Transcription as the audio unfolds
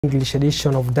English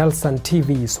edition of Dalsan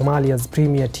TV, Somalia's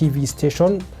premier TV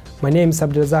station. My name is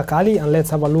Abdelrazak Ali, and let's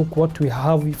have a look what we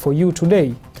have for you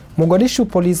today. Mogadishu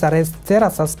police arrest terror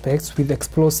suspects with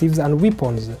explosives and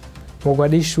weapons.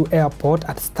 Mogadishu airport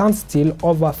at standstill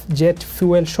over jet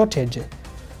fuel shortage.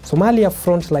 Somalia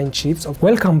frontline chiefs.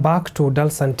 Welcome back to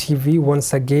Dalsan TV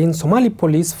once again. Somali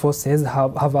police forces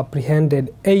have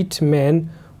apprehended 8 men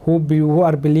who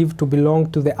are believed to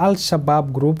belong to the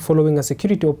Al-Shabaab group following a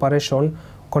security operation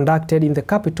conducted in the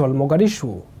capital,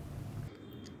 Mogadishu.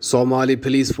 Somali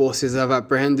police forces have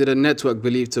apprehended a network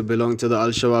believed to belong to the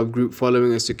Al-Shabaab group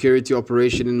following a security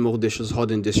operation in Mogadishu's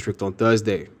Hodan district on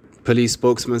Thursday. Police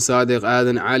spokesman Sadiq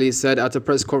Adan Ali said at a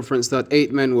press conference that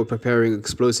 8 men were preparing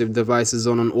explosive devices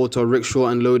on an auto rickshaw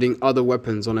and loading other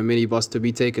weapons on a minibus to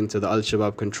be taken to the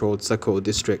Al-Shabaab controlled Sako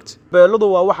district.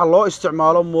 beeladu waa waxa loo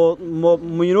isticmaalo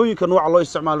miinooyinka nooca loo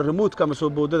isticmaalo remote ka soo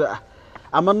boodada ah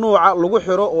ama nooca lagu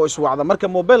xiro oo iswacda marka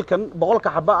mobilkan boqolka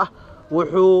xaba ah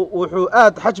wuxuu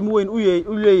aad xajmi weyn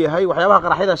u leeyahay waxyaabaha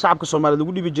qaraxyada shacabka Soomaaliyeed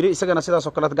ugu dhibi jiray isagana sidaas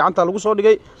oo kale gacanta lagu soo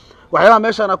dhigay waxyaabaha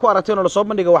meeshan ku aragteen oo la soo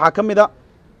bandhigay waxa kamid ah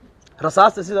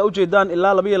rasaasta sida u jeedaan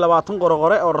ilaa 22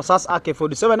 qorqore oo rasaas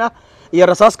AK47 ah iyo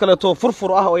rasaas kale oo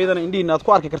furfur ah oo iyadana indhiina aad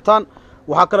ku arki kartaan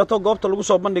waxa kale oo goobta lagu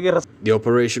soo bandhigay. The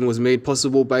operation was made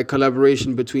possible by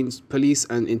collaboration between police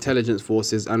and intelligence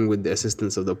forces and with the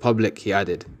assistance of the public, he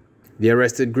added. The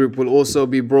arrested group will also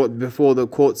be brought before the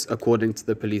courts, according to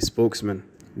the police spokesman.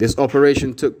 This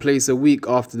operation took place a week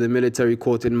after the military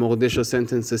court in Mogadishu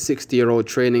sentenced a 60-year-old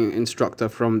training instructor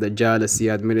from the Jala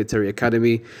Siad Military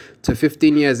Academy to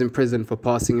 15 years in prison for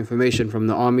passing information from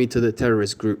the army to the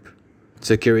terrorist group.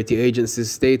 Security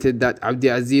agencies stated that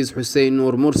Abdiaziz Hussein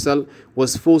Noor Mursal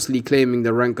was falsely claiming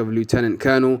the rank of Lieutenant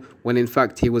Colonel when in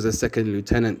fact he was a second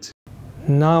lieutenant.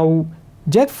 Now,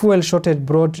 jet fuel shortage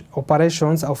brought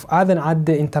operations of Aden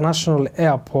Adde International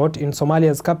Airport in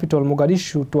Somalia's capital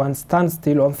Mogadishu to a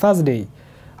standstill on Thursday.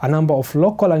 A number of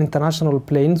local and international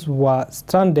planes were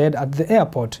stranded at the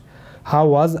airport.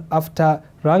 Hours after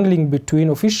wrangling between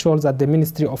officials at the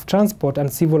Ministry of Transport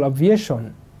and Civil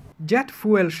Aviation. Jet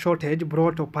fuel shortage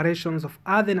brought operations of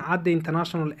Aden Adde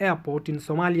International Airport in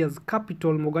Somalia's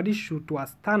capital Mogadishu to a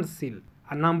standstill.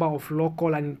 A number of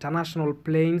local and international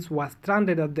planes were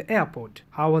stranded at the airport.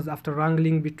 Hours after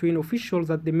wrangling between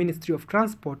officials at the Ministry of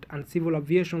Transport and Civil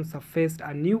Aviation surfaced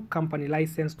a new company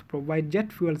license to provide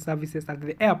jet fuel services at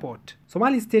the airport.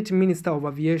 Somali State Minister of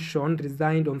Aviation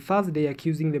resigned on Thursday,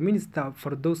 accusing the Minister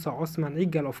Firdausa Osman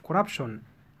Igal of corruption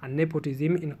and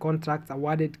nepotism in contracts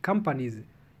awarded companies,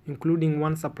 including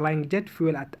one supplying jet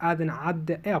fuel at Aden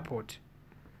Adde Airport.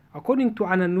 According to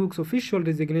Ananuk's official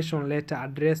resignation letter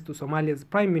addressed to Somalia's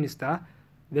Prime Minister,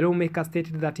 the lawmaker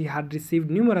stated that he had received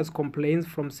numerous complaints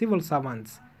from civil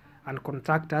servants and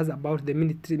contractors about the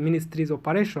ministry's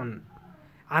operation.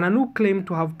 Ananuk claimed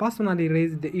to have personally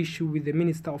raised the issue with the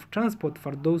Minister of Transport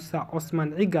Firdausa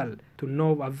Osman Igal to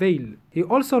no avail. He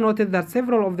also noted that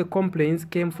several of the complaints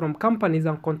came from companies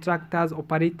and contractors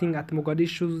operating at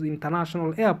Mogadishu's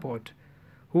international airport,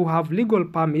 who have legal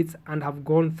permits and have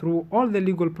gone through all the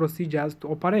legal procedures to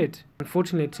operate.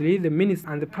 Unfortunately, the Minister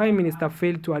and the Prime Minister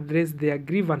failed to address their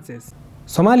grievances.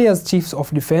 Somalia's chiefs of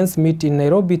defense meet in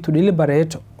Nairobi to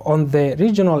deliberate on the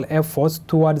regional efforts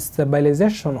towards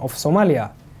stabilization of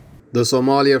Somalia. The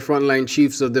Somalia frontline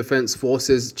chiefs of defense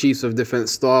forces, chiefs of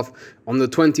defense staff, on the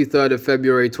 23rd of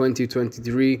February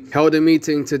 2023 held a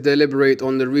meeting to deliberate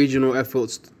on the regional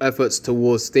efforts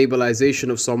towards stabilization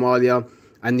of Somalia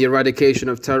and the eradication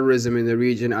of terrorism in the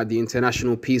region at the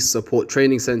International Peace Support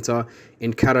Training Center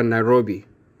in Karan, Nairobi.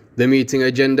 The meeting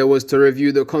agenda was to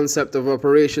review the concept of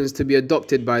operations to be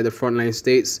adopted by the frontline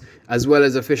states, as well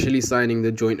as officially signing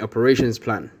the Joint Operations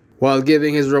Plan. While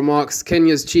giving his remarks,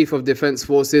 Kenya's Chief of Defense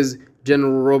Forces,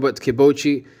 General Robert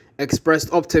Kibochi,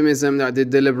 expressed optimism that the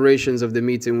deliberations of the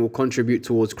meeting will contribute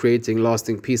towards creating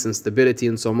lasting peace and stability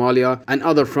in Somalia and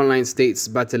other frontline states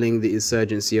battling the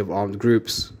insurgency of armed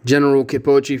groups. General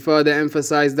Kipochi further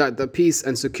emphasized that the peace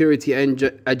and security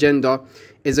agenda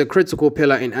is a critical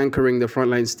pillar in anchoring the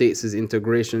frontline states'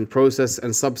 integration process,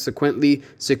 and subsequently,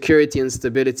 security and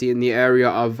stability in the area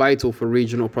are vital for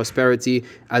regional prosperity,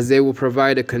 as they will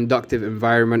provide a conducive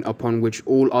environment upon which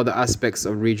all other aspects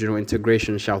of regional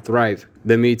integration shall thrive.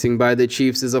 The meeting by the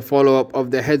chiefs is a follow-up of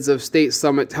the Heads of State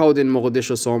Summit held in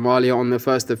Mogadishu, Somalia on the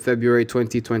 1st of February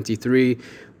 2023,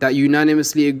 that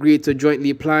unanimously agreed to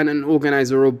jointly plan and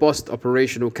organize a robust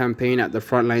operational campaign at the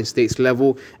frontline states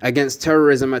level against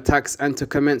terrorism attacks and to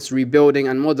commence rebuilding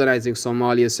and modernizing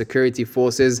Somalia's security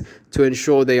forces to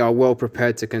ensure they are well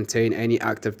prepared to contain any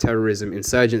act of terrorism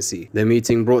insurgency. The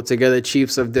meeting brought together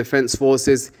chiefs of defense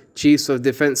forces, chiefs of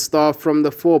defense staff from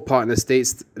the 4 partner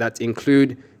states that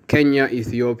include Kenya,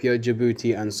 Ethiopia,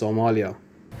 Djibouti, and Somalia.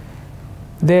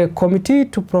 The Committee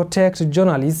to Protect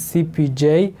Journalists,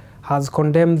 CPJ, has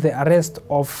condemned the arrest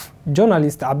of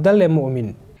journalist Abdallah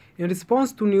Mu'min. In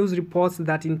response to news reports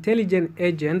that intelligence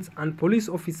agents and police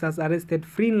officers arrested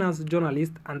freelance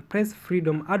journalist and press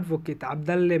freedom advocate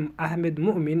Abdallah Ahmed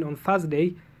Mu'min on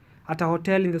Thursday at a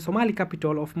hotel in the Somali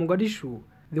capital of Mogadishu,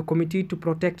 the Committee to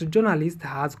Protect Journalists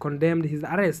has condemned his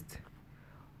arrest.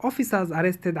 Officers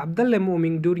arrested Abdallah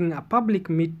Mu'min during a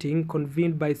public meeting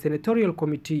convened by a senatorial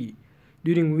committee,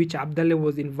 during which Abdallah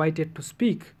was invited to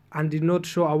speak and did not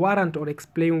show a warrant or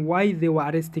explain why they were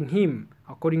arresting him,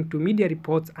 according to media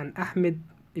reports and Ahmed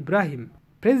Ibrahim,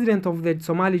 president of the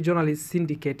Somali Journalists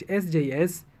Syndicate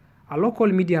SJS, a local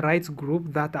media rights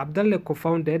group that Abdallah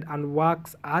co-founded and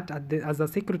works as a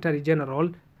Secretary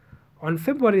General. On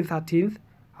February 13th,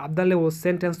 Abdallah was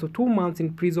sentenced to 2 months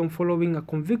in prison following a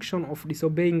conviction of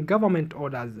disobeying government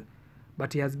orders,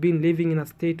 but he has been living in a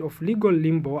state of legal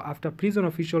limbo after prison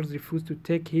officials refused to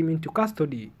take him into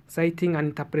custody, citing an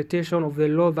interpretation of the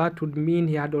law that would mean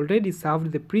he had already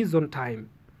served the prison time.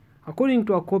 According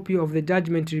to a copy of the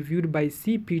judgment reviewed by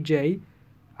CPJ,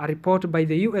 a report by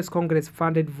the US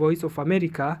Congress-funded Voice of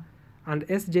America, and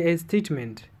SJS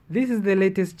statement, this is the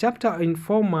latest chapter in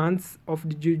 4 months of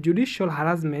the judicial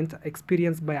harassment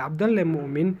experienced by Abdallah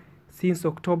Mu'min since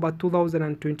October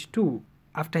 2022.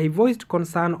 After he voiced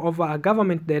concern over a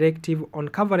government directive on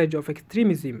coverage of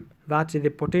extremism that has the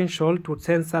potential to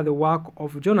censor the work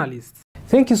of journalists.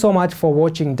 Thank you so much for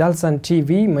watching Dalsan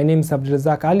TV. My name is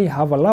Abdulrazak Ali. Have a